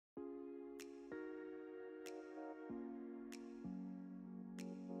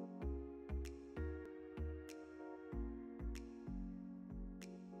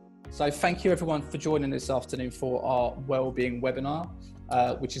So thank you everyone for joining this afternoon for our Wellbeing webinar,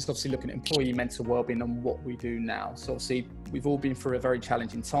 which is obviously looking at employee mental wellbeing and what we do now. So obviously we've all been through a very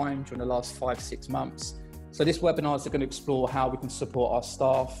challenging time during the last 5-6 months. So this webinar is going to explore how we can support our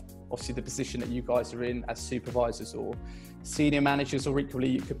staff, obviously the position that you guys are in as supervisors or senior managers, or equally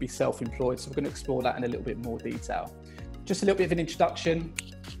you could be self-employed. So we're going to explore that in a little bit more detail. Just a little bit of an introduction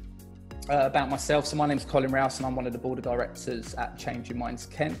about myself. So my name is Colin Rouse and I'm one of the board of directors at Changing Minds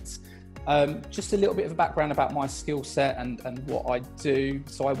Kent. Just a little bit of a background about my skill set and what I do.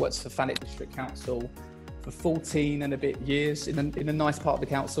 So I worked for Thanet District Council for 14 and a bit years in a nice part of the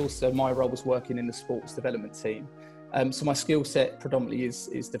council. So my role was working in the sports development team. So my skill set predominantly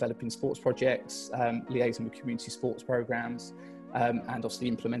is developing sports projects, liaising with community sports programs, and obviously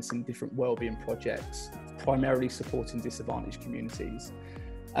implementing different wellbeing projects, primarily supporting disadvantaged communities.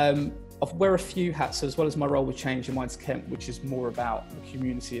 I wear a few hats, as well as my role with Changing Minds Kent, which is more about the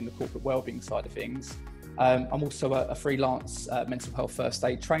community and the corporate wellbeing side of things. I'm also a freelance mental health first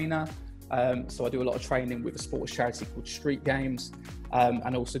aid trainer. So I do a lot of training with a sports charity called Street Games,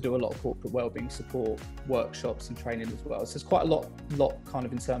 and also do a lot of corporate wellbeing support workshops and training as well. So there's quite a lot kind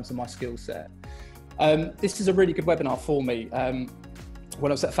of in terms of my skill set. This is a really good webinar for me. When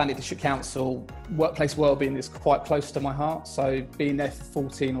I was at Thanet District Council, workplace wellbeing is quite close to my heart. So being there for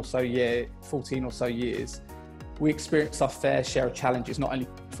 14 or so years, we experienced our fair share of challenges, not only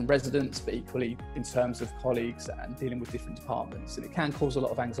from residents, but equally in terms of colleagues and dealing with different departments. And it can cause a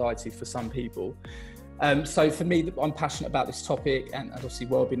lot of anxiety for some people. So for me, I'm passionate about this topic and obviously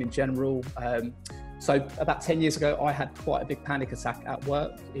wellbeing in general. So about 10 years ago, I had quite a big panic attack at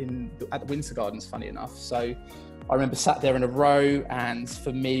work at the Winter Gardens, funny enough. So I remember sat there in a row, and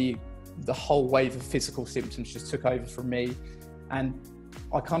for me, the whole wave of physical symptoms just took over from me. And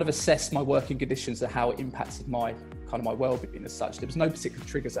I kind of assessed my working conditions and how it impacted my well-being as such. There was no particular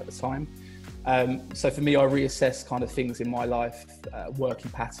triggers at the time. So for me, I reassessed kind of things in my life,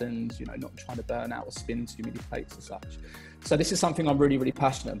 working patterns, not trying to burn out or spin too many plates as such. So this is something I'm really, really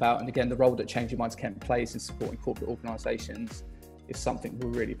passionate about. And again, the role that Changing Minds Kent plays in supporting corporate organisations is something we're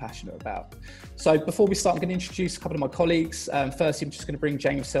really passionate about. So before we start, I'm going to introduce a couple of my colleagues. Firstly, I'm just going to bring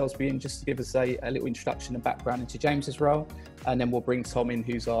James Selsby in just to give us a little introduction and background into James's role. And then we'll bring Tom in,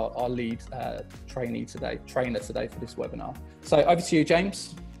 who's our lead trainer today for this webinar. So over to you,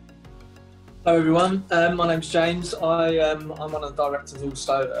 James. Hello everyone, my name's James. I'm one of the directors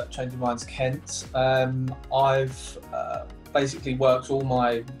also at Changing Minds Kent. I've basically worked all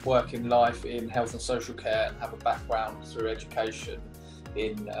my working life in health and social care and have a background through education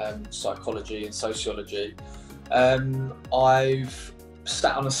in psychology and sociology. I've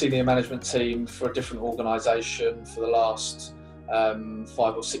sat on a senior management team for a different organisation for the last 5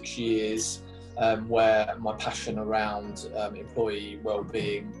 or 6 years, where my passion around employee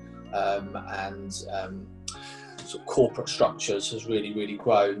wellbeing and sort of corporate structures has really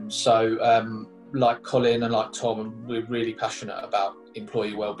grown. So like Colin and like Tom, we're really passionate about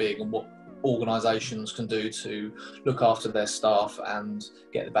employee wellbeing and what organisations can do to look after their staff and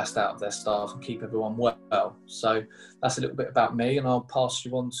get the best out of their staff and keep everyone well. So that's a little bit about me, and I'll pass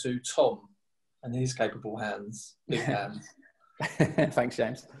you on to Tom and his capable hands, big hands. Thanks,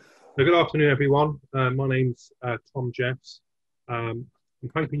 James. Good afternoon, everyone. My name's Tom Jeffs. I'm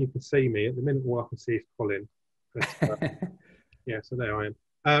hoping you can see me. At the minute, all I can see is Colin. But, yeah, so there I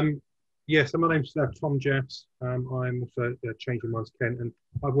am. So my name's Tom Jeffs. I'm also Changing Minds Kent, and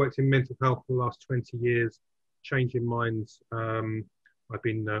I've worked in mental health for the last 20 years. Changing Minds, I've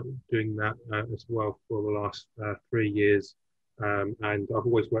been doing that as well for the last 3 years, and I've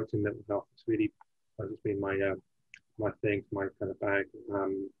always worked in mental health. It's been my thing, my kind of bag.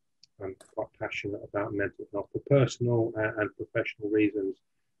 I'm quite passionate about mental health for personal and professional reasons.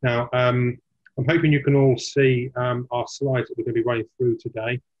 Now, I'm hoping you can all see our slides that we're going to be running through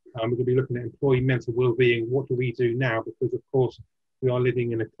today. We're going to be looking at employee mental well-being. What do we do now? Because, of course, we are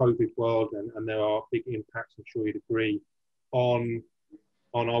living in a COVID world, and there are big impacts, I'm sure you'd agree, on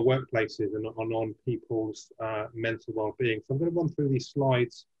our workplaces and on people's mental well-being. So I'm going to run through these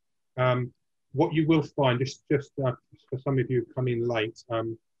slides. What you will find, just for some of you who come in late,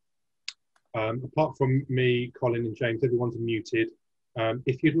 apart from me, Colin and James, everyone's muted.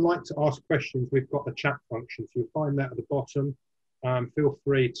 If you'd like to ask questions, we've got the chat function, so you'll find that at the bottom. Feel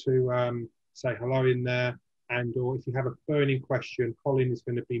free to say hello in there, or if you have a burning question, Colin is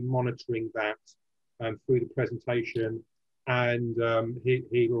going to be monitoring that through the presentation, and he'll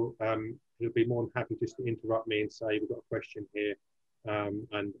be more than happy just to interrupt me and say, we've got a question here,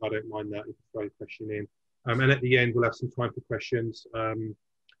 and I don't mind that if you throw a question in. And at the end, we'll have some time for questions.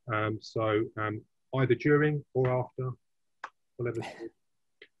 So either during or after, whatever.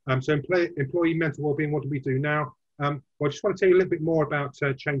 So employee mental wellbeing, what do we do now? Well, I just want to tell you a little bit more about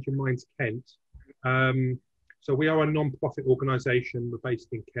Changing Minds Kent. So we are a non-profit organisation. We're based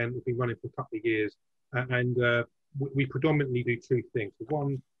in Kent. We've been running for a couple of years, and we predominantly do two things.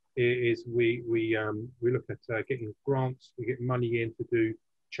 One is we look at getting grants. We get money in to do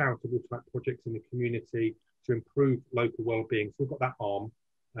charitable type projects in the community to improve local wellbeing. So we've got that arm,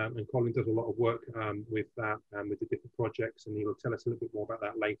 and Colin does a lot of work with that and with the different projects, and he will tell us a little bit more about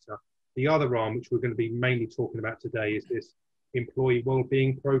that later. The other arm, which we're going to be mainly talking about today, is this employee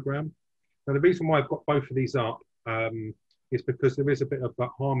wellbeing program. Now, the reason why I've got both of these up is because there is a bit of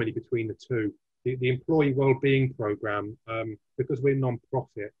harmony between the two. The employee wellbeing program, because we're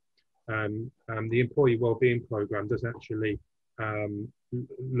non-profit, the employee wellbeing program does actually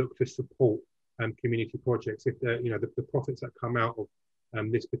look to support community projects. If the profits that come out of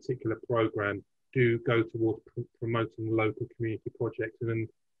this particular program do go towards promoting local community projects,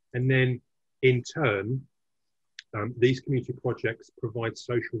 and then in turn, these community projects provide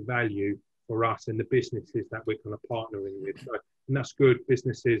social value for us and the businesses that we're kind of partnering with. So, and that's good.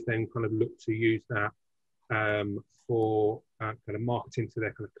 Businesses then kind of look to use that for kind of marketing to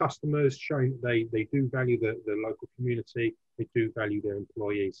their kind of customers, showing that they do value the local community, they do value their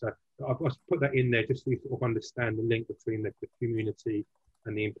employees. So I've got to put that in there just so you sort of understand the link between the community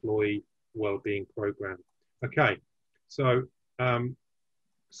and the employee wellbeing program. Okay, so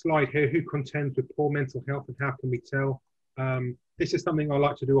slide here, who contends with poor mental health and how can we tell? This is something I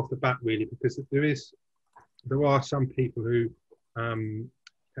like to do off the bat really, because there are some people who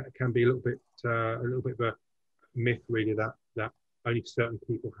can be a little bit of a myth really, that only certain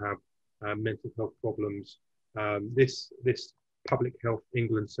people have mental health problems. This Public Health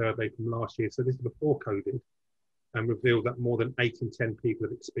England survey from last year, so this is before COVID, and revealed that more than 8 in 10 people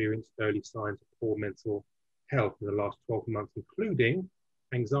have experienced early signs of poor mental health in the last 12 months, including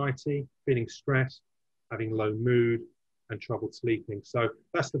anxiety, feeling stressed, having low mood, and trouble sleeping. So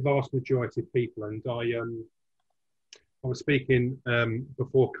that's the vast majority of people. And I was speaking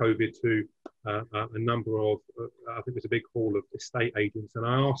before COVID to a number of, I think it was a big hall of estate agents, and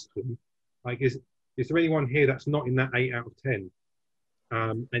I asked them, like, is there anyone here that's not in that 8 out of 10?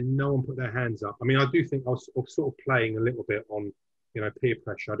 And no one put their hands up. I mean, I do think I was sort of playing a little bit on, peer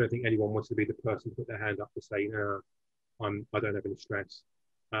pressure. I don't think anyone wants to be the person to put their hand up to say, no, I don't have any stress,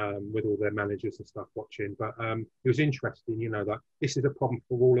 with all their managers and stuff watching. But it was interesting, that this is a problem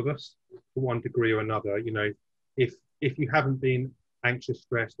for all of us, to one degree or another. If you haven't been anxious,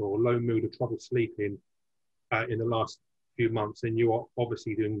 stressed, or low mood or trouble sleeping in the last few months, then you are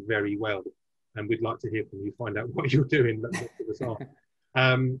obviously doing very well. And we'd like to hear from you, find out what you're doing.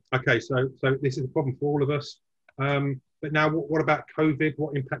 Okay, so this is a problem for all of us. But now, what about COVID?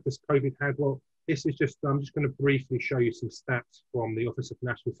 What impact has COVID had? Well, this is I'm just going to briefly show you some stats from the Office of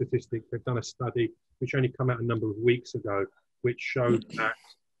National Statistics. They've done a study which only came out a number of weeks ago, which showed that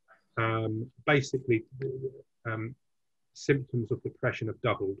basically symptoms of depression have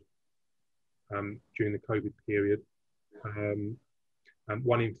doubled during the COVID period.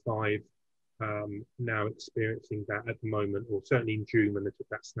 1 in 5 now experiencing that at the moment, or certainly in June when they took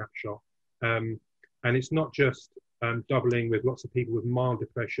that snapshot. And it's not just doubling with lots of people with mild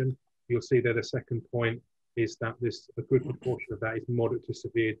depression. You'll see there the second point is that a good proportion of that is moderate to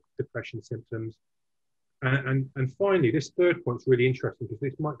severe depression symptoms. And finally, this third point is really interesting because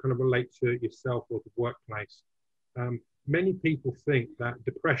this might kind of relate to yourself or the workplace. Many people think that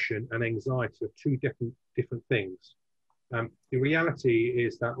depression and anxiety are two different things. The reality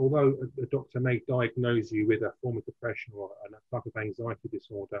is that although a doctor may diagnose you with a form of depression or a type of anxiety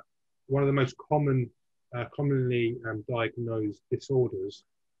disorder, one of the most commonly diagnosed disorders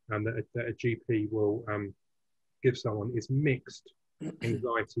that a GP will give someone is mixed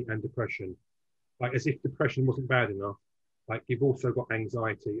anxiety and depression. Like, as if depression wasn't bad enough, like, you've also got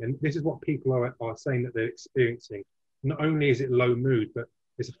anxiety. And this is what people are saying that they're experiencing. Not only is it low mood, but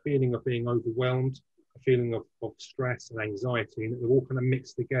there's a feeling of being overwhelmed, a feeling of stress and anxiety, and they're all kind of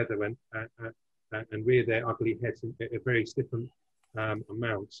mixed together and rear their ugly heads at various different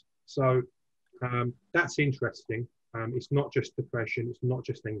amounts. So that's interesting. It's not just depression, it's not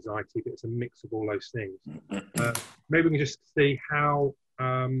just anxiety, but it's a mix of all those things. Maybe we can just see how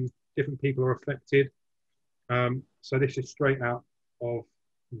different people are affected. So this is straight out of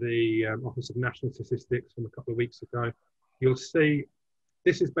the Office of National Statistics from a couple of weeks ago. You'll see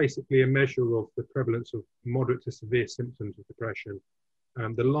this is basically a measure of the prevalence of moderate to severe symptoms of depression.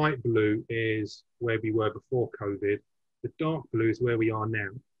 The light blue is where we were before COVID. The dark blue is where we are now.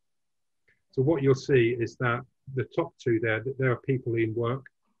 So what you'll see is that the top two there are people in work,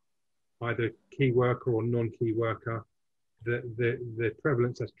 either key worker or non-key worker. the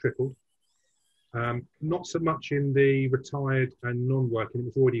prevalence has tripled. Not so much in the retired and non-working. It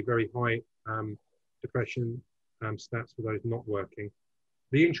was already very high depression stats for those not working.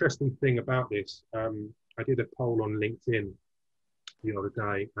 The interesting thing about this, I did a poll on LinkedIn the other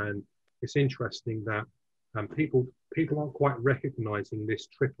day, and it's interesting that people aren't quite recognizing this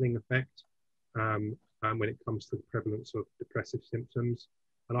tripling effect when it comes to the prevalence of depressive symptoms.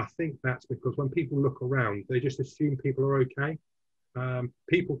 And I think that's because when people look around, they just assume people are okay.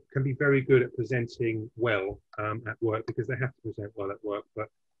 People can be very good at presenting well at work because they have to present well at work, but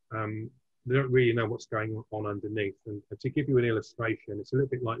they don't really know what's going on underneath. And to give you an illustration, it's a little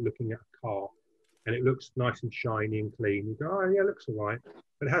bit like looking at a car, and it looks nice and shiny and clean. You go, oh yeah, it looks all right,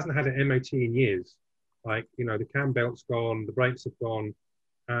 but it hasn't had an MOT in years. Like, you know, the cam belt's gone, the brakes have gone,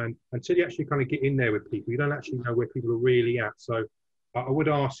 and until you actually kind of get in there with people, you don't actually know where people are really at. So I would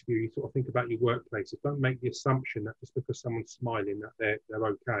ask you, sort of think about your workplaces. Don't make the assumption that just because someone's smiling that they're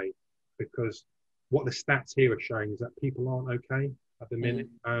okay, because what the stats here are showing is that people aren't okay at the minute.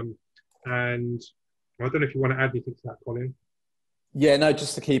 And I don't know if you want to add anything to that, Colin. Yeah, no,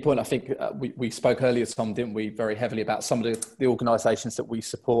 just a key point. I think we spoke earlier, Tom, didn't we, very heavily about some of the organisations that we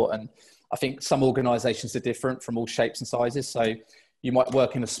support. And I think some organisations are different from all shapes and sizes. So you might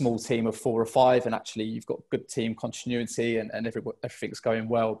work in a small team of 4 or 5 and actually you've got good team continuity and everything's going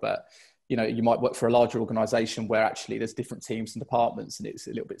well. But, you know, you might work for a larger organisation where actually there's different teams and departments and it's a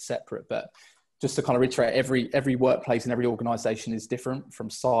little bit separate. But just to kind of reiterate, every workplace and every organisation is different,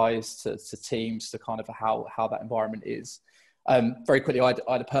 from size to teams to kind of how that environment is. Very quickly, I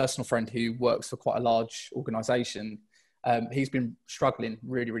had a personal friend who works for quite a large organisation. He's been struggling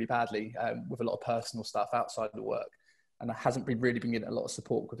really, really badly with a lot of personal stuff outside of the work, and hasn't really been getting a lot of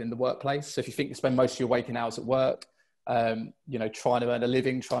support within the workplace. So if you think you spend most of your waking hours at work, you know, trying to earn a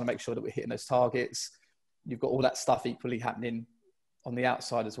living, trying to make sure that we're hitting those targets, you've got all that stuff equally happening on the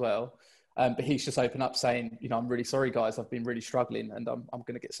outside as well. But he's just opened up saying, you know, I'm really sorry, guys, I've been really struggling and I'm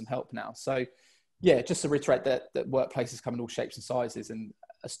going to get some help now. So yeah, just to reiterate that workplaces come in all shapes and sizes, and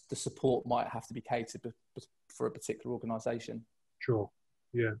the support might have to be catered for a particular organisation. Sure.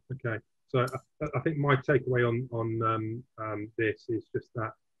 Yeah. Okay. So I think my takeaway on this is just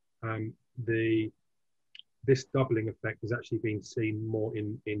that this doubling effect has actually been seen more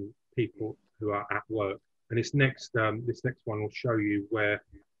in people who are at work. And this next one will show you where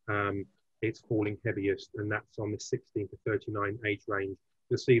it's falling heaviest, and that's on the 16 to 39 age range.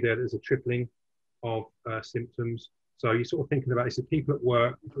 You'll see there there's a tripling of symptoms. So you're sort of thinking about this as people at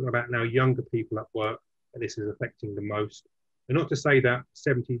work, you're talking about now younger people at work, and this is affecting the most. And not to say that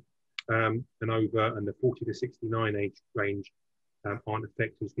 70 and over and the 40 to 69 age range aren't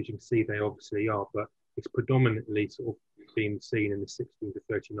affected, because you can see they obviously are, but it's predominantly sort of being seen in the 16 to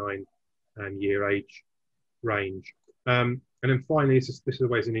 39 year age range. And then finally, this is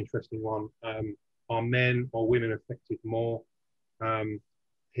always an interesting one. Are men or women affected more?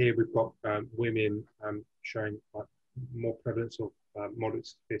 Here we've got women showing more prevalence of moderate to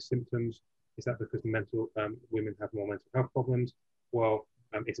severe symptoms. Is that because women have more mental health problems? Well,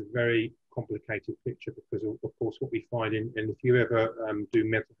 it's a very complicated picture because, of course, what we find and if you ever do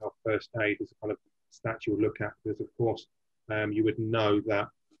mental health first aid, there's a kind of stat you'll look at, because, of course, you would know that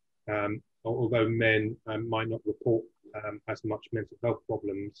although men might not report as much mental health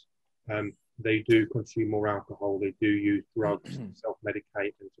problems, they do consume more alcohol, they do use drugs,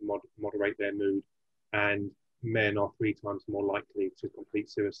 self-medicate and to moderate their mood, and men are 3 times more likely to complete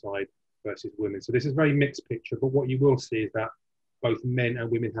suicide versus women. So this is a very mixed picture, but what you will see is that both men and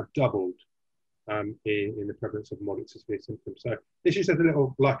women have doubled in the prevalence of moderate to severe symptoms. So this is just a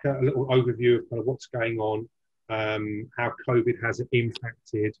little overview of kind of what's going on, how COVID has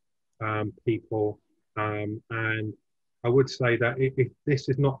impacted people, and I would say that if this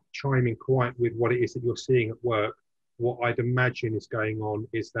is not chiming quite with what it is that you're seeing at work, what I'd imagine is going on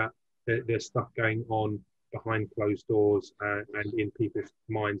is that there's stuff going on behind closed doors and in people's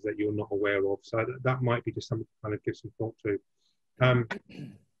minds that you're not aware of. So that might be just something to kind of give some thought to.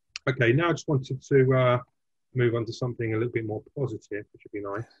 Okay, now I just wanted to move on to something a little bit more positive, which would be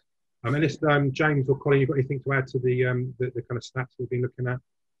nice. Unless James or Colin, you've got anything to add to the kind of stats we've been looking at?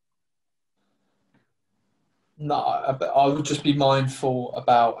 No, I would just be mindful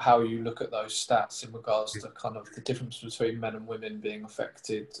about how you look at those stats in regards to kind of the difference between men and women being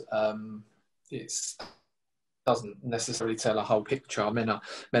affected. It doesn't necessarily tell a whole picture. Men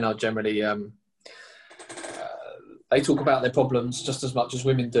are generally, they talk about their problems just as much as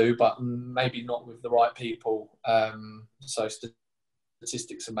women do, but maybe not with the right people. So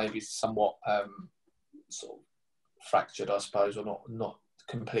statistics are maybe somewhat sort of fractured, I suppose, or not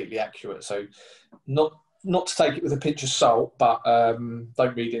completely accurate. So not not to take it with a pinch of salt, but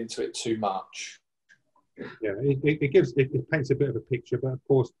don't read into it too much. Yeah, it paints a bit of a picture, but of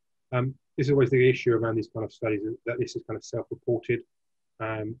course, this is always the issue around these kind of studies, that this is kind of self-reported,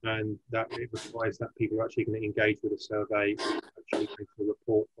 and that it requires that people are actually going to engage with a survey, actually going to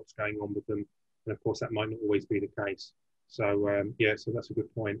report what's going on with them, and of course that might not always be the case. So yeah, so that's a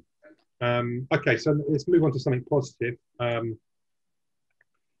good point. Okay, so let's move on to something positive.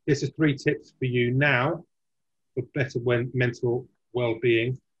 This is 3 tips for you now for better mental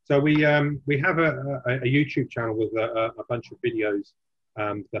well-being. So we have a YouTube channel with a bunch of videos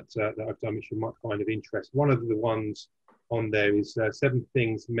that I've done, which you might find of interest. One of the ones on there is 7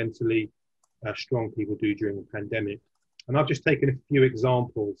 things mentally strong people do during the pandemic. And I've just taken a few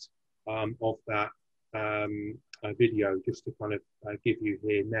examples of that video just to kind of give you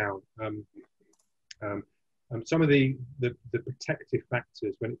here now. Some of the protective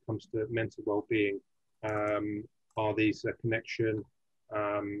factors when it comes to mental well-being are these connection,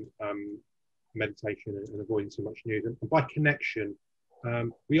 meditation, and avoiding too much news. And by connection,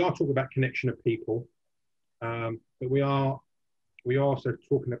 we are talking about connection of people, but we are also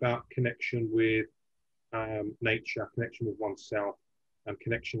talking about connection with nature, connection with oneself, and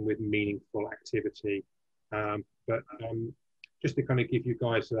connection with meaningful activity. But just to kind of give you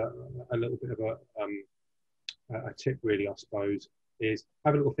guys a little bit of a tip, really, I suppose, is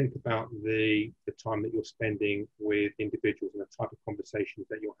have a little think about the time that you're spending with individuals and the type of conversations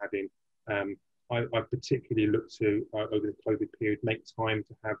that you're having. I particularly look to, over the COVID period, make time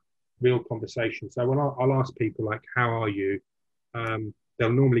to have real conversations. So when I'll ask people, like, how are you?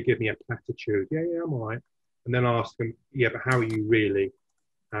 They'll normally give me a platitude. Yeah, I'm all right. And then I'll ask them, yeah, but how are you really?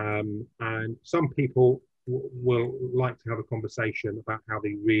 And some people will like to have a conversation about how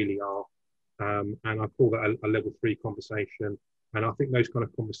they really are. And I call that a level 3 conversation. And I think those kind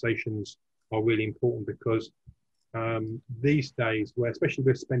of conversations are really important because these days, where especially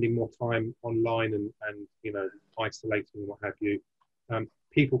we're spending more time online and you know, isolating and what have you,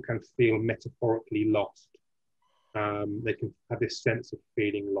 people can feel metaphorically lost. They can have this sense of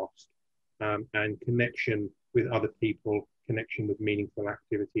feeling lost. And connection with other people, connection with meaningful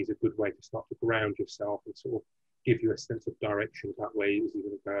activity is a good way to start to ground yourself and sort of give you a sense of direction that way is you're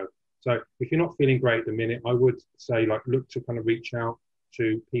going to go. So if you're not feeling great at the minute, I would say, like, look to kind of reach out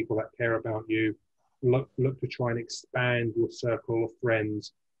to people that care about you. Look to try and expand your circle of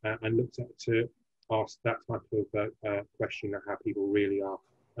friends, and look to ask that type of question of how people really are.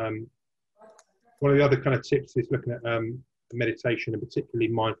 One of the other kind of tips is looking at meditation, and particularly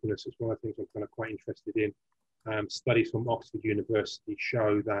mindfulness. It's one of the things I'm kind of quite interested in. Studies from Oxford University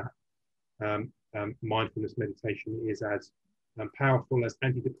show that mindfulness meditation is as powerful as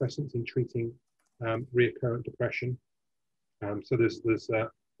antidepressants in treating recurrent depression. So there's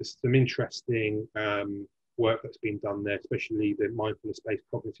some interesting work that's been done there, especially the mindfulness-based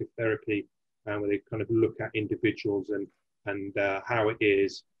cognitive therapy, where they kind of look at individuals and how it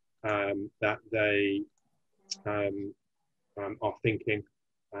is that they are thinking.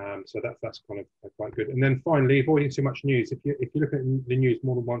 So that's kind of quite good. And then finally, avoiding too much news. If you look at the news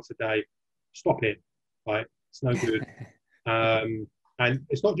more than once a day, stop it. Like, it's no good. And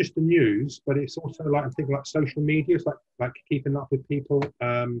it's not just the news, but it's also, like, I'm thinking, like, social media. It's like keeping up with people.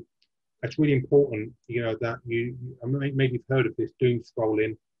 It's really important, you know, that maybe you've heard of this doom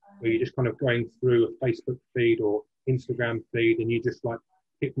scrolling, where you're just kind of going through a Facebook feed or Instagram feed, and you just like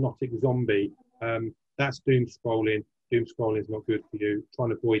hypnotic zombie. That's doom scrolling. Doom scrolling is not good for you. Try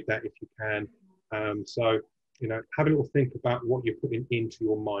and avoid that if you can. So, you know, have a little think about what you're putting into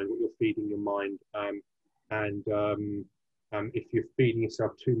your mind, what you're feeding your mind. If you're feeding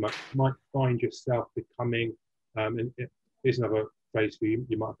yourself too much, you might find yourself becoming, and here's another phrase for you,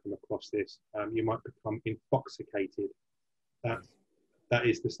 you might come across this, you might become intoxicated. That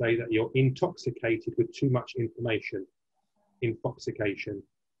is to say that you're intoxicated with too much information, intoxication.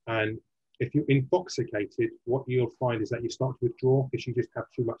 And if you're intoxicated, what you'll find is that you start to withdraw because you just have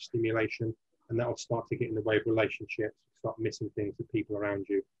too much stimulation, and that'll start to get in the way of relationships, start missing things with people around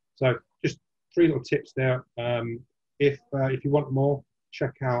you. So just 3 little tips there. If you want more,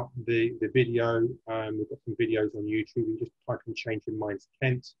 check out the video. We've got some videos on YouTube. You just type in Change in Minds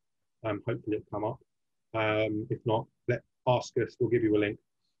Kent. Hopefully it'll come up. If not, ask us. We'll give you a link.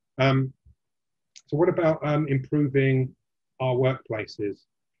 So what about improving our workplaces?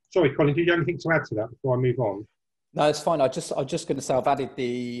 Sorry, Colin, do you have anything to add to that before I move on? No, it's fine. I was just going to say I've added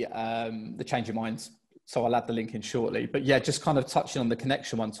the Change Your Minds, so I'll add the link in shortly. But yeah, just kind of touching on the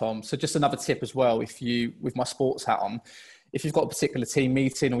connection one, Tom. So just another tip as well, if you, with my sports hat on, if you've got a particular team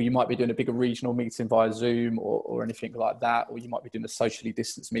meeting, or you might be doing a bigger regional meeting via Zoom or anything like that, or you might be doing a socially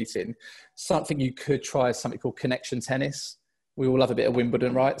distanced meeting, something you could try is something called connection tennis. We all love a bit of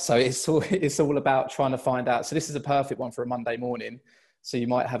Wimbledon, right? So it's all about trying to find out. So this is a perfect one for a Monday morning. So you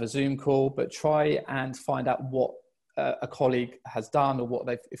might have a Zoom call, but try and find out what a colleague has done, or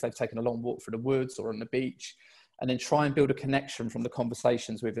if they've taken a long walk through the woods or on the beach, and then try and build a connection from the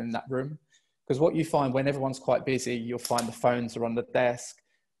conversations within that room. Because what you find when everyone's quite busy, you'll find the phones are on the desk.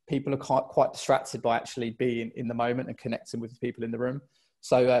 People are quite distracted by actually being in the moment and connecting with the people in the room.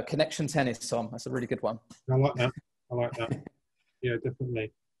 So connection tennis, Tom, that's a really good one. I like that. I like that. Yeah,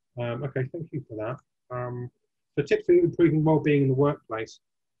 definitely. Okay, thank you for that. So tips for improving well-being in the workplace.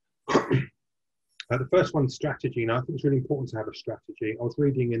 The first one, strategy. Now, I think it's really important to have a strategy. I was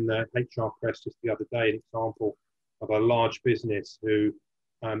reading in the HR press just the other day an example of a large business who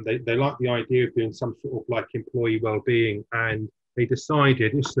they like the idea of doing some sort of like employee well-being, and they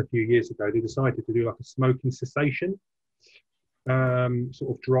decided, this was a few years ago, they decided to do like a smoking cessation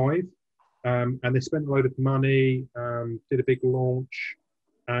sort of drive, and they spent a load of money, did a big launch,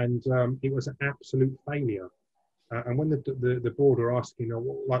 and it was an absolute failure. And when the board are asking,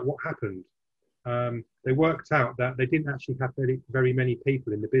 what happened? They worked out that they didn't actually have very many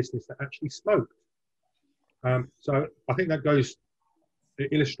people in the business that actually smoked. So I think that it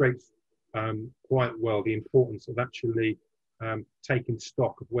illustrates quite well the importance of actually taking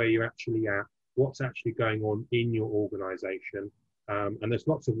stock of where you're actually at, what's actually going on in your organisation. And there's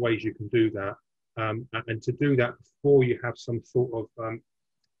lots of ways you can do that. And to do that before you have some sort of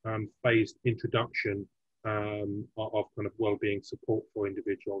phased introduction of kind of wellbeing support for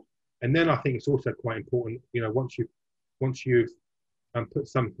individuals. And then I think it's also quite important, once you've put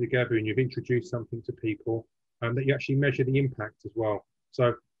something together and you've introduced something to people, that you actually measure the impact as well.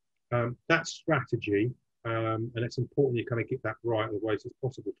 So that's strategy, and it's important you kind of get that right, otherwise it's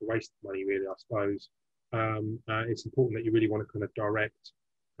possible to waste money, really, I suppose. It's important that you really want to kind of direct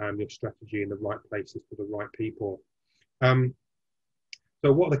your strategy in the right places for the right people.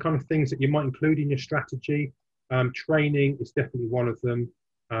 So what are the kind of things that you might include in your strategy? Training is definitely one of them.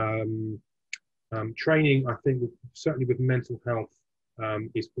 Training, I think, certainly with mental health,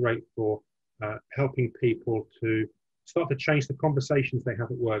 is great for helping people to start to change the conversations they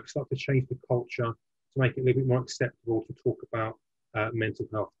have at work, start to change the culture, to make it a little bit more acceptable to talk about mental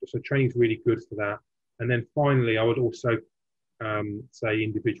health. So training is really good for that. And then finally, I would also say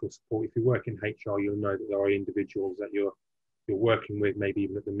individual support. If you work in HR, you'll know that there are individuals that you're working with, maybe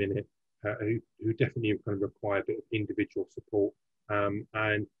even at the minute, who definitely kind of require a bit of individual support.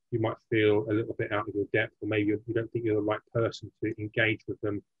 And you might feel a little bit out of your depth, or maybe you don't think you're the right person to engage with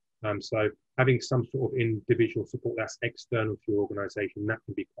them. So having some sort of individual support that's external to your organisation, that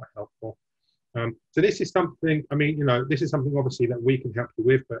can be quite helpful. So this is something, this is something obviously that we can help you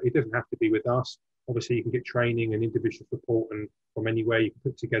with, but it doesn't have to be with us. Obviously, you can get training and individual support, and from anywhere you can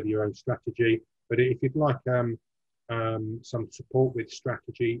put together your own strategy. But if you'd like some support with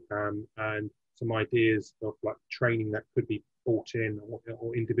strategy and some ideas of like training that could be brought in,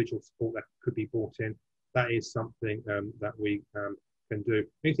 or individual support that could be brought in, that is something that we can do.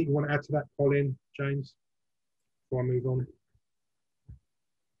 Anything you want to add to that, Colin, James, before I move on?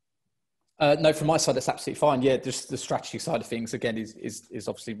 No, from my side, that's absolutely fine. Yeah, just the strategy side of things, again, is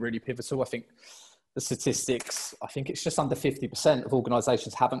obviously really pivotal. I think the statistics, I think it's just under 50% of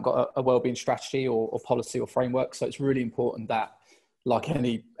organisations haven't got a wellbeing strategy or policy or framework. So it's really important that, like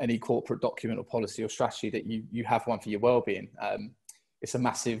any corporate document or policy or strategy, that you have one for your wellbeing. It's a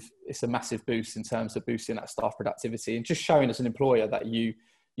massive boost in terms of boosting that staff productivity and just showing as an employer that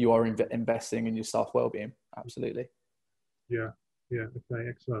you are investing in your staff wellbeing. Absolutely. Yeah. Okay,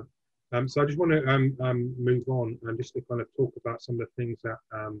 excellent. So I just want to move on and just to kind of talk about some of the things that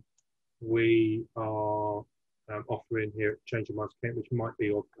we are offering here at Changing Minds Kent, which might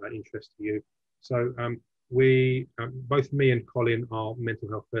be of interest to you. So we, both me and Colin, are mental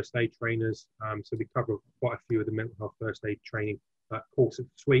health first aid trainers. So we cover quite a few of the mental health first aid training course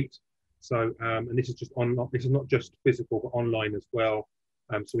suite. So, and this is just online. This is not just physical, but online as well.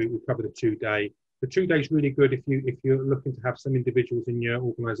 So we cover the 2 day. The 2 day is really good if you're looking to have some individuals in your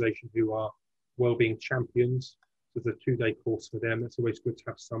organisation who are wellbeing champions. So there's a 2 day course for them. It's always good to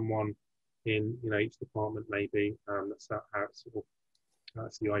have someone in each department maybe.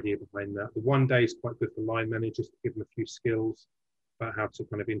 That's the idea behind that. The 1 day is quite good for line managers to give them a few skills about how to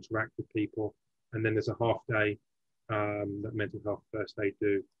kind of interact with people. And then there's a half day that mental health first aid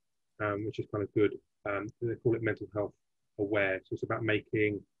do, which is kind of good. They call it mental health aware. So it's about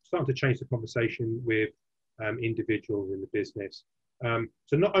starting to change the conversation with individuals in the business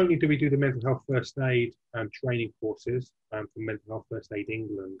So not only do we do the mental health first aid training courses for Mental Health First Aid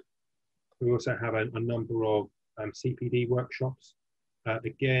England, we also have a number of CPD workshops.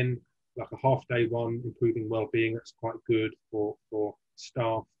 Again, like a half-day one, improving well-being, that's quite good for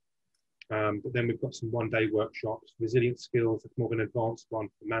staff. But then we've got some one-day workshops, resilient skills, that's more of an advanced one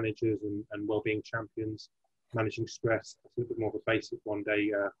for managers and well-being champions, managing stress, that's a little bit more of a basic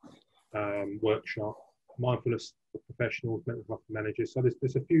one-day workshop, mindfulness for professionals, mental health managers. So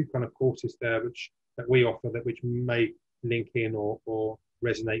there's a few kind of courses there that we offer which may link in or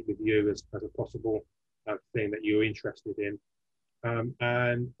resonate with you as a possible thing that you're interested in.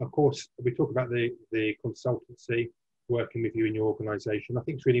 And of course, we talk about the consultancy, working with you in your organisation. I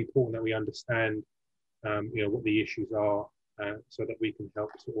think it's really important that we understand, what the issues are, so that we can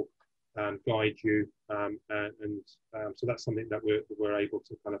help sort of guide you. So that's something that we're able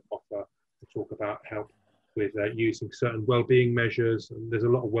to kind of offer, to talk about help with using certain well-being measures. And there's a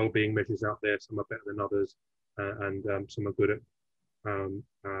lot of well-being measures out there. Some are better than others, and some are good at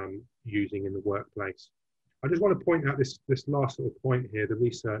using in the workplace. I just want to point out this last sort of point here, the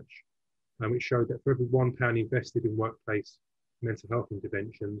research, which showed that for every £1 invested in workplace mental health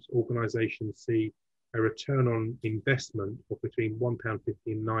interventions, organisations see a return on investment of between £1.50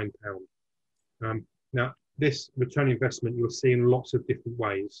 and £9. Now, this return on investment you'll see in lots of different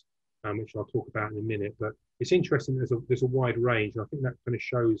ways, which I'll talk about in a minute. But it's interesting. There's a wide range, and I think that kind of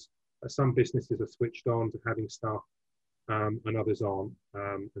shows that some businesses are switched on to having staff, and others aren't.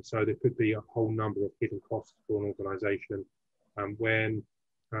 And so there could be a whole number of hidden costs for an organisation when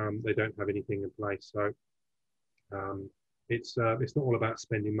they don't have anything in place. So it's not all about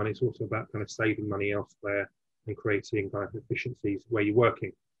spending money. It's also about kind of saving money elsewhere and creating kind of efficiencies where you're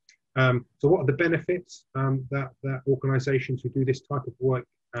working. So what are the benefits that organisations who do this type of work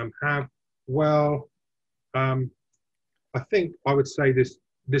have? Well, I think I would say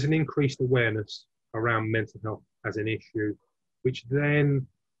there's an increased awareness around mental health as an issue, which then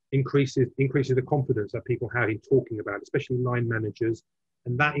increases the confidence that people have in talking about it, especially line managers.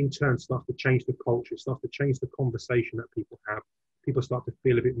 And that in turn starts to change the culture, starts to change the conversation that people have. People start to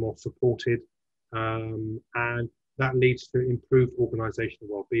feel a bit more supported, and that leads to improved organisational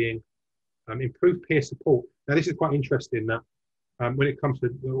well-being, improved peer support. Now, this is quite interesting that when it comes to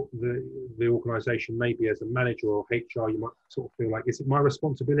the organisation, maybe as a manager or HR, you might sort of feel like, is it my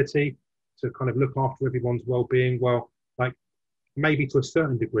responsibility to kind of look after everyone's well-being? Well, like maybe to a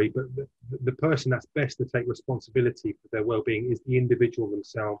certain degree, but the person that's best to take responsibility for their well-being is the individual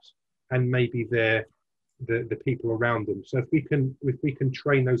themselves, and maybe the people around them. So if we can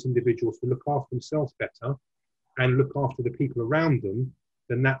train those individuals to look after themselves better and look after the people around them,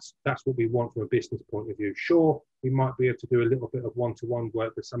 then that's what we want from a business point of view. Sure, we might be able to do a little bit of one-to-one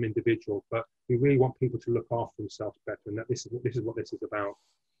work with some individuals, but we really want people to look after themselves better, and that this is what this is about.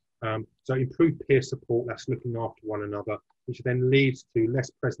 So improved peer support, that's looking after one another, which then leads to less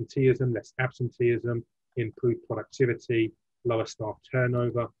presenteeism, less absenteeism, improved productivity, lower staff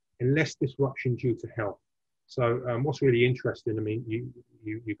turnover, and less disruption due to health. So what's really interesting, I mean,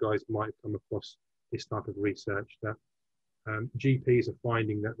 you guys might have come across this type of research, that GPs are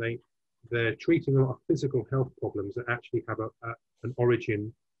finding that they're treating a lot of physical health problems that actually have an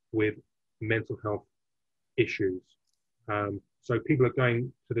origin with mental health issues. So people are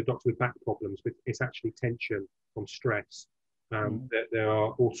going to the doctor with back problems, but it's actually tension from stress. There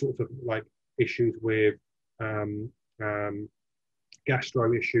are all sorts of like issues with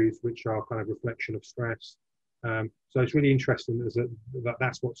gastro issues, which are kind of reflection of stress. So it's really interesting that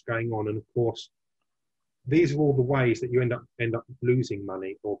that's what's going on. And of course, these are all the ways that you end up losing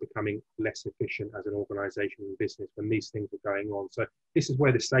money or becoming less efficient as an organisation and business when these things are going on. So this is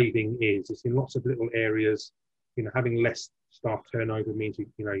where the saving is. It's in lots of little areas. Having less staff turnover means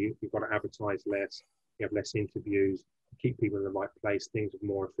you've got to advertise less, you have less interviews, keep people in the right place, things are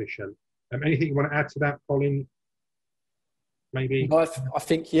more efficient. Anything you want to add to that, Colin? Maybe. No, I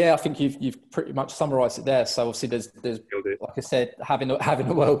think you've pretty much summarised it there. So obviously there's like I said, having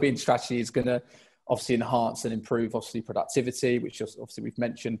a wellbeing strategy is going to obviously enhance and improve obviously productivity, which obviously we've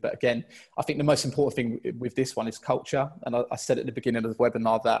mentioned. But again, I think the most important thing with this one is culture. And I said at the beginning of the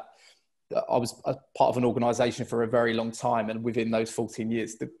webinar that I was a part of an organisation for a very long time, and within those 14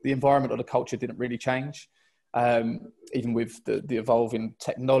 years, the environment or the culture didn't really change. Even with the evolving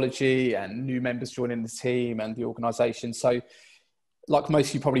technology and new members joining the team and the organisation. So like most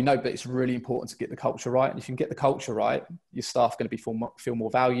of you probably know, but it's really important to get the culture right. And if you can get the culture right, your staff are going to feel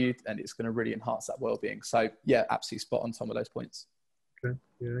more valued, and it's going to really enhance that well-being. So yeah, absolutely spot on some of those points. Okay,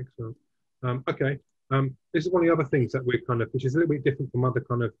 yeah, excellent. Okay, this is one of the other things that we're which is a little bit different from other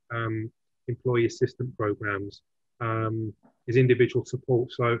kind of employee assistance programs. is individual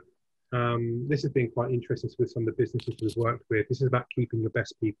support. So this has been quite interesting with some of the businesses we've worked with. This is about keeping the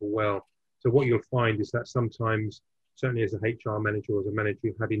best people well. So what you'll find is that sometimes, certainly as a HR manager or as a manager,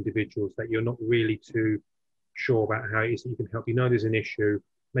 you have individuals that you're not really too sure about how it is that you can help. You know there's an issue,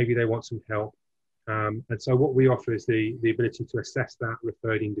 maybe they want some help. And so what we offer is the ability to assess that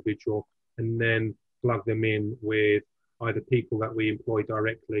referred individual and then plug them in with either people that we employ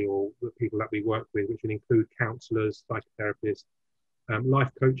directly or the people that we work with, which will include counsellors, psychotherapists,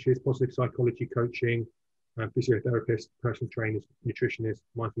 life coaches, positive psychology coaching, physiotherapists, personal trainers, nutritionists,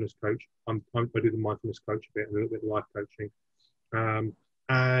 mindfulness coach. I do the mindfulness coach a bit and a little bit of life coaching.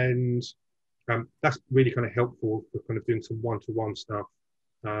 That's really kind of helpful for kind of doing some one-to-one stuff.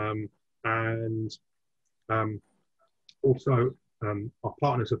 Also, our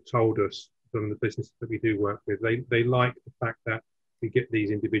partners have told us from the businesses that we do work with, they like the fact that we get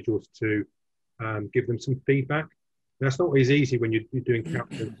these individuals to give them some feedback. That's not always easy when you're doing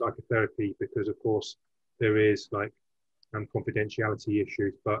counselling and psychotherapy because, of course, there is like confidentiality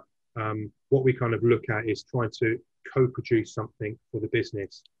issues. But what we kind of look at is trying to co-produce something for the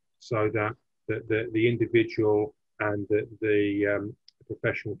business so that the individual and the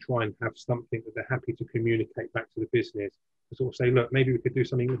professional try and have something that they're happy to communicate back to the business to sort of say, look, maybe we could do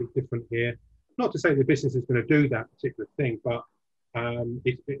something a little bit different here. Not to say the business is going to do that particular thing, but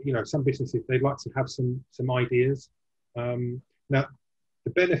some businesses, they'd like to have some ideas. Now,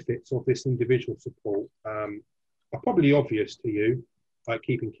 the benefits of this individual support are probably obvious to you, like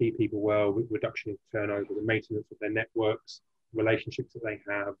keeping key people well, reduction in turnover, the maintenance of their networks, relationships that they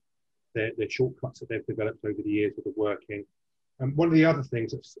have, their shortcuts that they've developed over the years of the working. And one of the other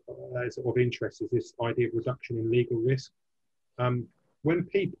things that's of interest is this idea of reduction in legal risk.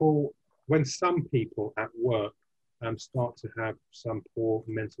 When some people at work start to have some poor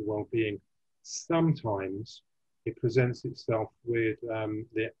mental well-being, sometimes it presents itself with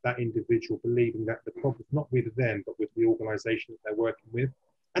that individual believing that the problem's not with them, but with the organisation that they're working with.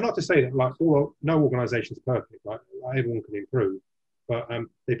 And not to say that no organisation is perfect, like everyone can improve, but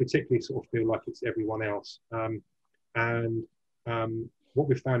they particularly sort of feel like it's everyone else. What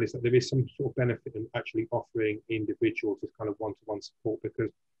we've found is that there is some sort of benefit in actually offering individuals this kind of one-to-one support,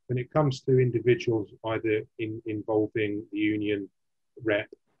 because when it comes to individuals either involving the union rep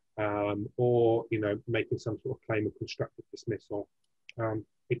or making some sort of claim of constructive dismissal,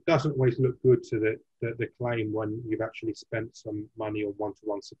 it doesn't always look good to the claim when you've actually spent some money on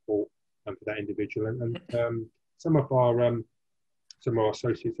one-to-one support for that individual. And some of our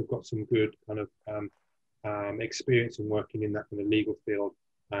associates have got some good kind of experience in working in that kind of legal field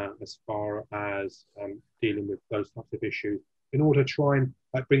as far as dealing with those types of issues in order to try and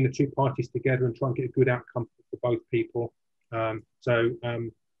bring the two parties together and try and get a good outcome for both people. To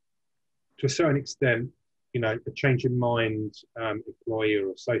a certain extent, a change in mind employee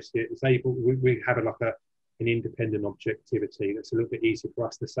or associate is able, we have an independent objectivity that's a little bit easier for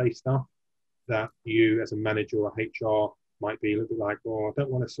us to say stuff that you as a manager or HR might be a little bit like, I don't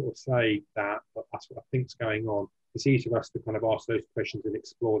want to sort of say that, but that's what I think's going on. It's easy for us to kind of ask those questions and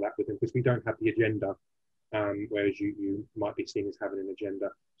explore that with them because we don't have the agenda, whereas you might be seen as having an agenda.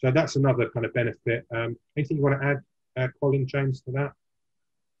 So that's another kind of benefit. Anything you want to add, Colin, James, to that?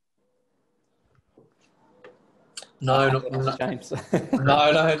 No, not James.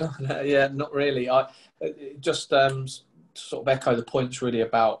 no, yeah, not really. I just sort of echo the points really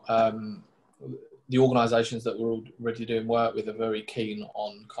about the organisations that we're already doing work with are very keen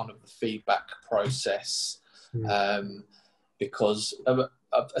on kind of the feedback process, because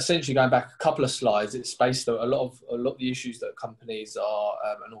essentially going back a couple of slides, it's based on a lot of the issues that companies are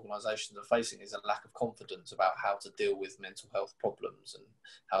and organisations are facing is a lack of confidence about how to deal with mental health problems and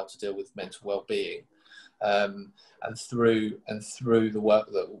how to deal with mental well-being. And through the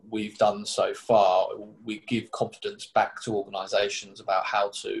work that we've done so far, we give confidence back to organisations about how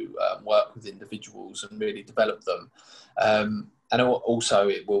to work with individuals and really develop them. And also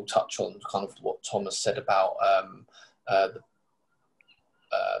it will touch on kind of what Thomas said about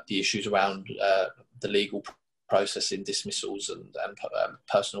the issues around the legal process in dismissals and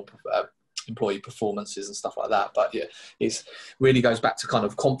personal employee performances and stuff like that. But yeah, it really goes back to kind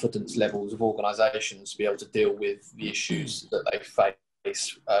of confidence levels of organisations to be able to deal with the issues that they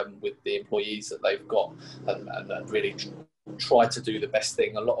face with the employees that they've got, and really try to do the best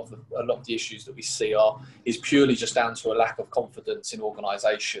thing. A lot of the issues that we see is purely just down to a lack of confidence in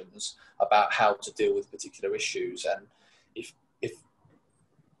organisations about how to deal with particular issues. And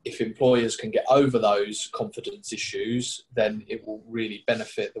if employers can get over those confidence issues, then it will really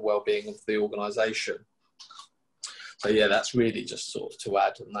benefit the well-being of the organisation. So yeah, that's really just sort of to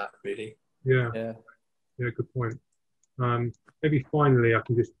add on that, really. Yeah, good point. Maybe finally, I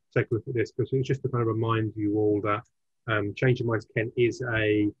can just take a look at this, because it's just to kind of remind you all that Changing Minds Kent is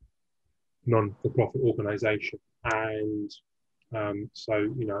a non-for-profit organisation, and so,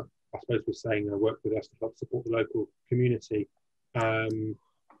 you know, I suppose we're saying work with us to help support the local community. And,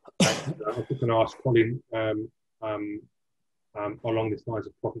 I'm just going to ask Colin, along this lines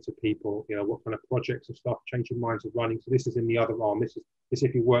of profit to people, you know, what kind of projects and stuff Changing Minds are running. So this is in the other arm. This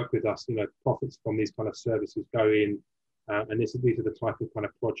if you work with us, you know, profits from these kind of services go in, and these are the type of kind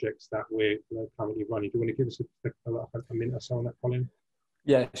of projects that we're currently running. Do you want to give us a minute or so on that, Colin?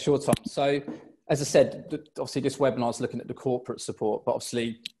 Yeah, sure, Tom. So, as I said, obviously this webinar is looking at the corporate support, but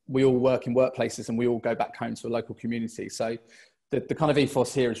obviously we all work in workplaces and we all go back home to a local community. So the kind of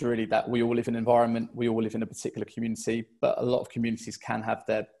ethos here is really that we all live in an environment, we all live in a particular community, but a lot of communities can have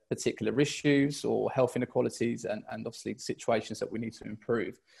their particular issues or health inequalities and obviously situations that we need to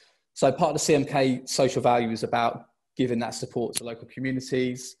improve. So part of the CMK social value is about giving that support to local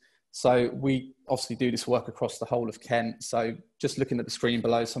communities. So we obviously do this work across the whole of Kent. So just looking at the screen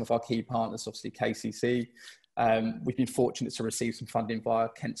below, some of our key partners, obviously KCC. We've been fortunate to receive some funding via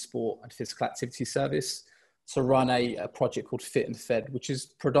Kent Sport and Physical Activity Service to run a project called Fit and Fed, which is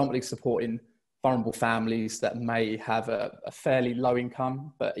predominantly supporting vulnerable families that may have a fairly low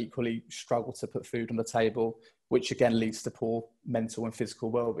income, but equally struggle to put food on the table, which again leads to poor mental and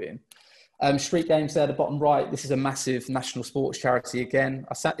physical well-being. Street Games there, the bottom right, this is a massive national sports charity again.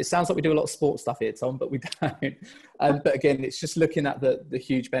 It sounds like we do a lot of sports stuff here, Tom, but we don't. But again, it's just looking at the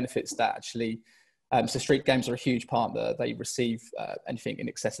huge benefits that actually, so Street Games are a huge partner. They receive anything in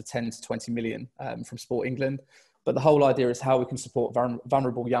excess of 10 to 20 million from Sport England. But the whole idea is how we can support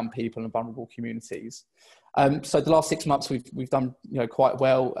vulnerable young people and vulnerable communities. So the last 6 months, we've done quite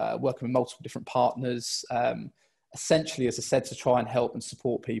well, working with multiple different partners, essentially, as I said, to try and help and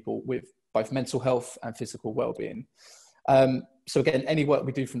support people with both mental health and physical well-being. So again, any work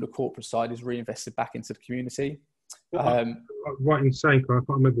we do from the corporate side is reinvested back into the community. Right in saying, I can't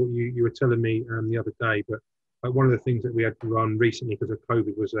remember what you were telling me the other day, but one of the things that we had to run recently because of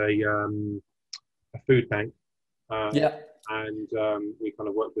COVID was a food bank. And we kind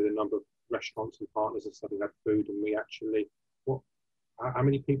of worked with a number of restaurants and partners and stuff that had food, and we actually, how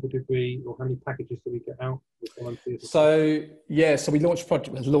many people did we, or how many packages did we get out with volunteers? So we launched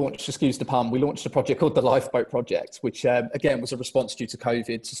we launched a project called the Lifeboat Project, which again was a response due to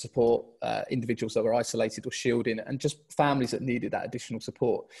COVID to support individuals that were isolated or shielding and just families that needed that additional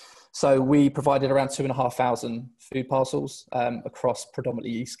support. So we provided around 2,500 food parcels across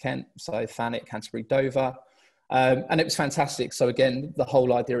predominantly East Kent, so Thanet, Canterbury, Dover. And it was fantastic. So again, the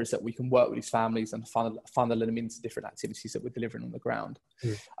whole idea is that we can work with these families and funnel them into different activities that we're delivering on the ground.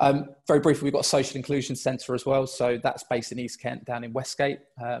 Very briefly, we've got a social inclusion centre as well. So that's based in East Kent, down in Westgate,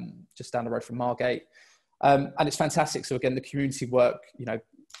 just down the road from Margate. And it's fantastic. So again, the community work,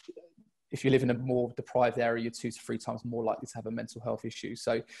 if you live in a more deprived area, you're 2 to 3 times more likely to have a mental health issue.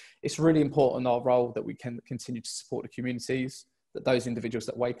 So it's really important, our role, that we can continue to support the communities, that those individuals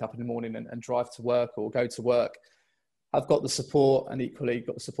that wake up in the morning and drive to work or go to work have got the support and equally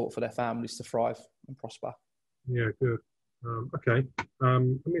got the support for their families to thrive and prosper. Yeah, good. Okay. Let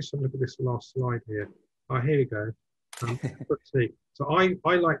me just look at this last slide here. Here we go. Tea. So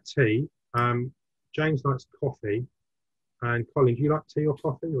I like tea. James likes coffee. And Colin, do you like tea or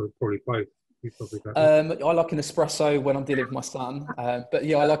coffee, or probably both? You probably don't. I like an espresso when I'm dealing with my son, but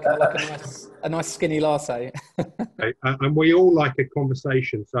yeah, I like a nice skinny latte. Okay. And we all like a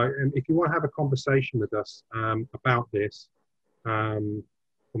conversation. So if you want to have a conversation with us about this, from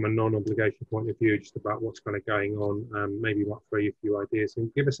a non-obligation point of view, just about what's kind of going on, maybe might throw you a few ideas,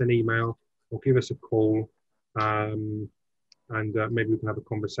 and give us an email or give us a call, and maybe we can have a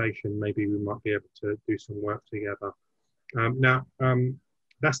conversation. Maybe we might be able to do some work together. Now,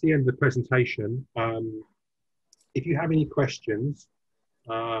 that's the end of the presentation. If you have any questions,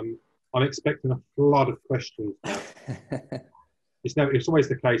 I'm expecting a flood of questions now. It's always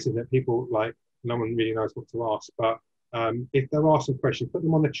the case, isn't it? People, no one really knows what to ask. But if there are some questions, put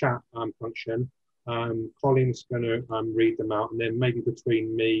them on the chat function. Colin's going to read them out, and then maybe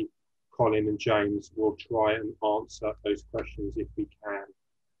between me, Colin, and James, we'll try and answer those questions if we can.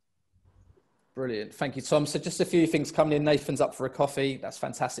 Brilliant. Thank you, Tom. So just a few things coming in. Nathan's up for a coffee. That's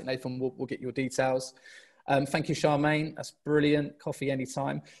fantastic, Nathan. We'll get your details. Thank you, Charmaine. That's brilliant. Coffee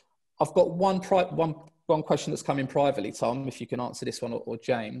anytime. I've got one question that's come in privately, Tom, if you can answer this one, or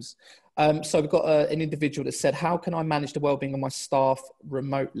James. So we've got an individual that said, how can I manage the wellbeing of my staff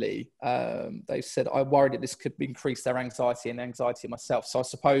remotely? They've said, I worried that this could increase their anxiety and anxiety myself. So I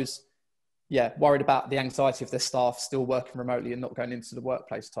suppose, worried about the anxiety of their staff still working remotely and not going into the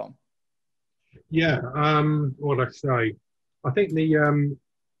workplace, Tom. Yeah, what would I say? I think the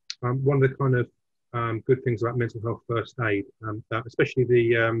one of the kind of good things about mental health first aid, that especially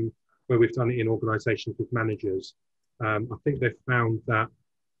the where we've done it in organisations with managers, I think they've found that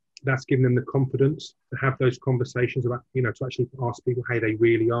that's given them the confidence to have those conversations about, you know, to actually ask people how they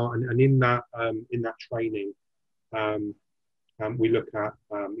really are, and in that training, um, we look at,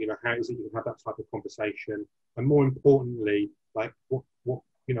 you know, how is it you can have that type of conversation, and more importantly, like what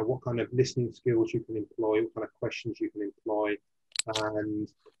you know, what kind of listening skills you can employ, what kind of questions you can employ,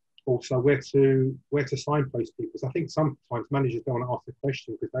 and also where to signpost people. Because I think sometimes managers don't want to ask the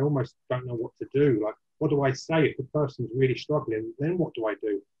question because they almost don't know what to do. Like, what do I say if the person's really struggling? Then what do I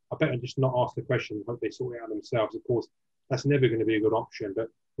do? I better just not ask the question and hope they sort it out themselves. Of course, that's never going to be a good option. But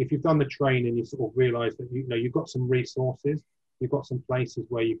if you've done the training, you sort of realise that you know you've got some resources, you've got some places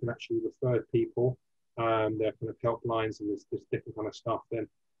where you can actually refer people. There are kind of helplines and there's different kind of stuff. Then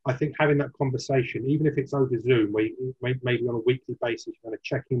I think having that conversation, even if it's over Zoom, where you, maybe on a weekly basis, you're going to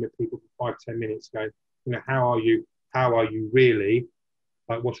check in with people for 5-10 minutes, going, you know, how are you? How are you really?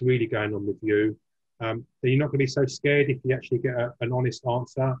 Like, what's really going on with you? Then you're not going to be so scared if you actually get an honest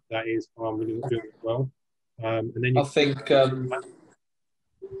answer. That is, oh, I'm really not doing it well. And then you. I think,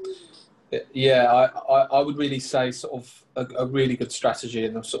 yeah, I would really say sort of a really good strategy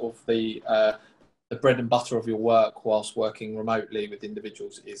and sort of the bread and butter of your work whilst working remotely with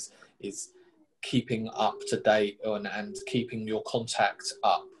individuals is keeping up to date and keeping your contact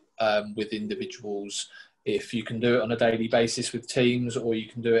up with individuals. If you can do it on a daily basis with teams, or you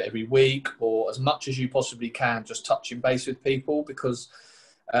can do it every week, or as much as you possibly can, just touching base with people, because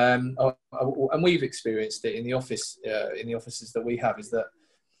and we've experienced it in the office, in the offices that we have, is that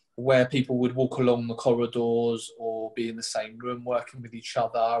where people would walk along the corridors or be in the same room working with each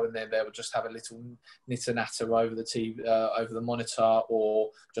other, and then they would just have a little nitter natter over the TV, over the monitor,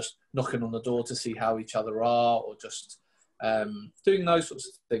 or just knocking on the door to see how each other are, or just doing those sorts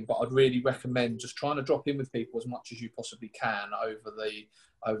of things. But I'd really recommend just trying to drop in with people as much as you possibly can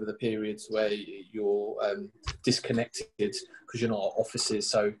over the periods where you're disconnected, because you're not at offices.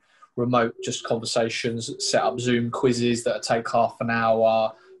 So remote, just conversations, set up Zoom quizzes that take half an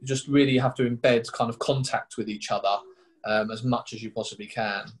hour. You just really have to embed kind of contact with each other as much as you possibly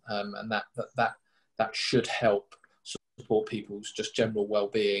can, and that should help support people's just general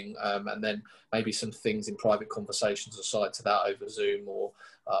well-being, and then maybe some things in private conversations aside to that over Zoom or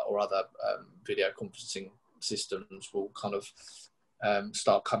other video conferencing systems will kind of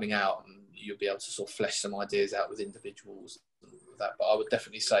start coming out, and you'll be able to sort of flesh some ideas out with individuals. That, but I would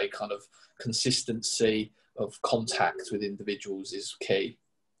definitely say kind of consistency of contact with individuals is key.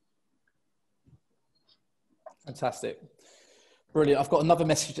 Fantastic. Brilliant. I've got another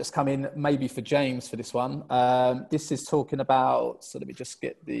message that's come in, maybe for James for this one. This is talking about, so let me just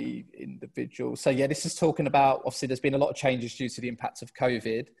get the individual. So yeah, this is talking about, obviously there's been a lot of changes due to the impacts of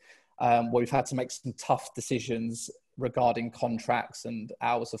COVID, where we've had to make some tough decisions regarding contracts and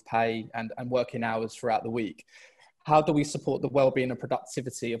hours of pay and working hours throughout the week. How do we support the well-being and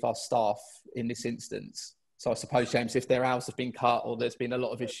productivity of our staff in this instance? So I suppose, James, if their hours have been cut or there's been a lot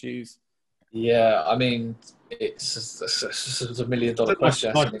of issues. Yeah, I mean, it's a $1 million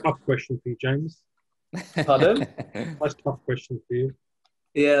question. Nice tough question for you, James. Pardon? Nice tough question for you.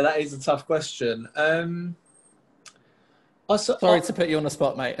 Yeah, that is a tough question. Sorry to put you on the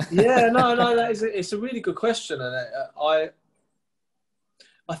spot, mate. Yeah, no, it's a really good question, and I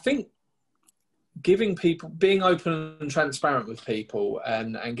think giving people, being open and transparent with people,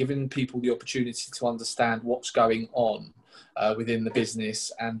 and giving people the opportunity to understand what's going on within the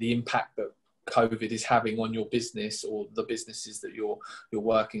business and the impact that COVID is having on your business or the businesses that you're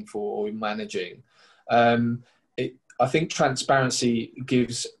working for or managing. I think transparency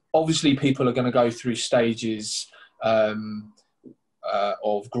gives, obviously people are going to go through stages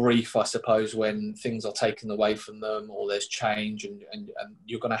of grief, I suppose, when things are taken away from them or there's change, and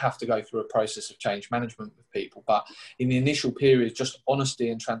you're going to have to go through a process of change management with people. But in the initial period, just honesty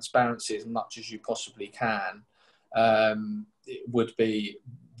and transparency as much as you possibly can, it would be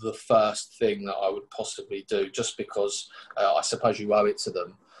the first thing that I would possibly do, just because I suppose you owe it to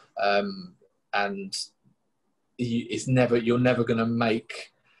them. And you're never going to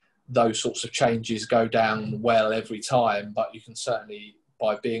make those sorts of changes go down well every time, but you can certainly,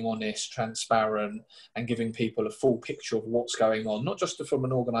 by being honest, transparent, and giving people a full picture of what's going on, not just from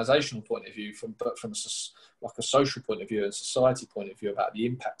an organisational point of view, but from like a social point of view and society point of view about the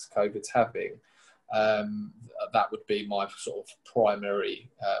impact COVID's having. That would be my sort of primary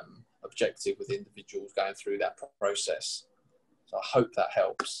objective with individuals going through that process. So I hope that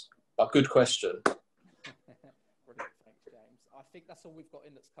helps. But good question. Brilliant, thanks, James. I think that's all we've got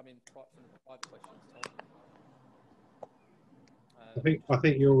in that's come in from the private questions, Tom. I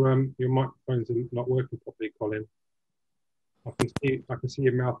think your microphone's not working properly, Colin. I can see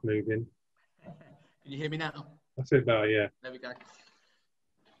your mouth moving. Can you hear me now? That's it better, yeah. There we go.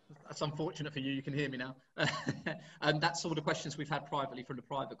 That's unfortunate for you. You can hear me now. And that's all the questions we've had privately from the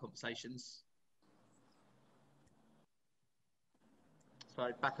private conversations. So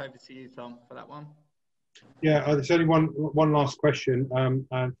back over to you, Tom, for that one. Yeah, there's only one last question, and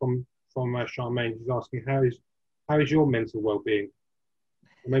from Charmaine. She's asking, how is your mental well-being?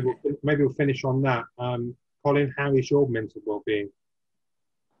 Maybe we'll finish on that. Colin, how is your mental well-being?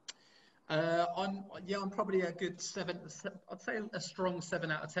 I'm probably a good 7. I'd say a strong 7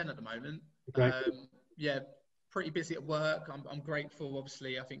 out of 10 at the moment. Okay. Yeah, pretty busy at work. I'm grateful.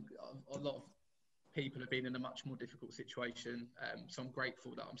 Obviously, I think a lot of people have been in a much more difficult situation. So I'm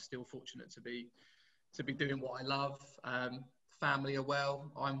grateful that I'm still fortunate to be doing what I love. Family are well.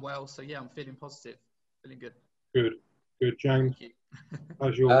 I'm well. So yeah, I'm feeling positive. Feeling good. Good, James. Thank you.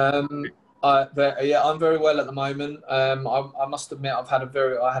 How's your? I'm very well at the moment. I must admit I had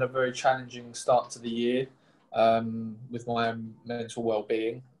a very challenging start to the year with my own mental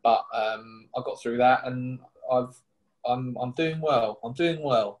well-being, but I got through that, and I'm doing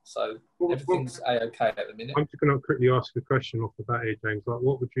well. So everything's a-okay at the minute. I'm just going to quickly ask a question off the bat here, James. Like,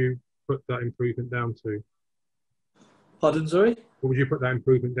 what would you put that improvement down to? Pardon, sorry? What would you put that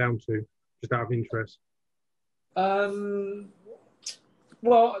improvement down to, just out of interest?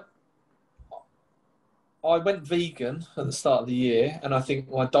 Well, I went vegan at the start of the year, and I think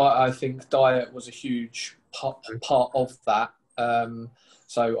diet was a huge part of that.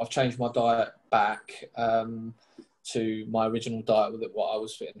 So I've changed my diet back to my original diet with what I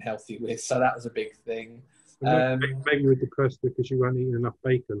was fit and healthy with. So that was a big thing. Maybe you were depressed because you weren't eating enough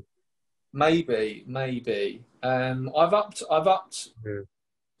bacon. Maybe. I've upped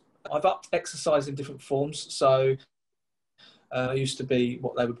exercise in different forms. So I used to be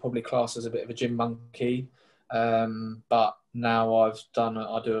what they would probably class as a bit of a gym monkey, but now I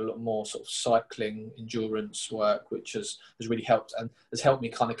do a lot more sort of cycling endurance work, which has really helped and has helped me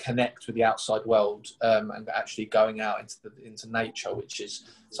kind of connect with the outside world and actually going out into nature, which is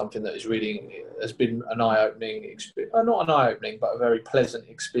something that has been an eye-opening experience. Not an eye-opening, but a very pleasant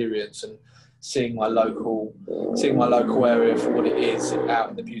experience, and seeing my local area for what it is out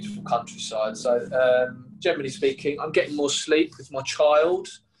in the beautiful countryside. So generally speaking, I'm getting more sleep with my child.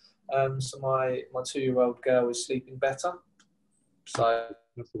 So my 2-year-old girl is sleeping better. So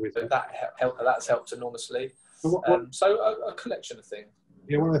that's helped enormously. So a collection of things.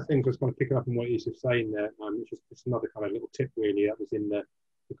 Yeah, one of the things I was kind of picking up on what you're saying there, which is just another kind of little tip really, that was in the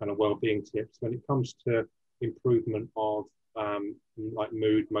kind of well-being tips. When it comes to improvement of like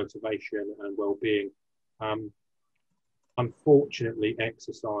mood, motivation and well-being, unfortunately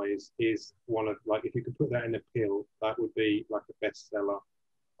exercise is one of, like, if you could put that in a pill, that would be like a bestseller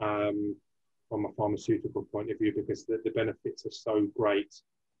from a pharmaceutical point of view, because the benefits are so great.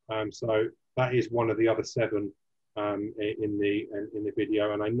 So that is one of the other 7 in the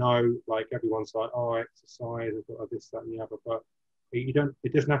video. And I know, like, everyone's like, oh, exercise, I've got this, that and the other, but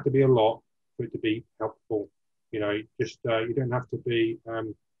it doesn't have to be a lot for it to be helpful. You know, just you don't have to be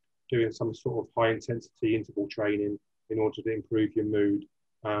doing some sort of high intensity interval training in order to improve your mood.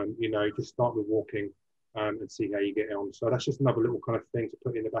 You know, just start with walking and see how you get on. So that's just another little kind of thing to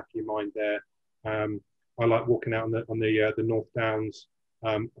put in the back of your mind there. I like walking out on the North Downs.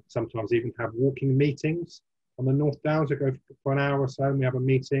 Sometimes even have walking meetings on the North Downs. I go for an hour or so and we have a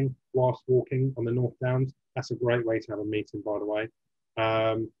meeting whilst walking on the North Downs. That's a great way to have a meeting, by the way.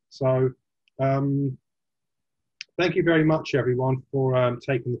 Thank you very much, everyone, for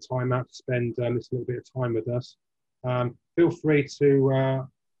taking the time out to spend this little bit of time with us. Feel free to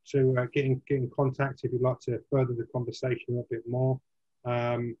get in contact if you'd like to further the conversation a little bit more.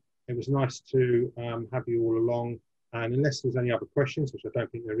 It was nice to have you all along. And unless there's any other questions, which I don't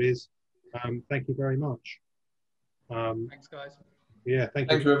think there is, thank you very much. Thanks, guys. Yeah,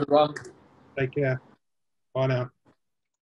 thank you, everyone. Take care. Bye now.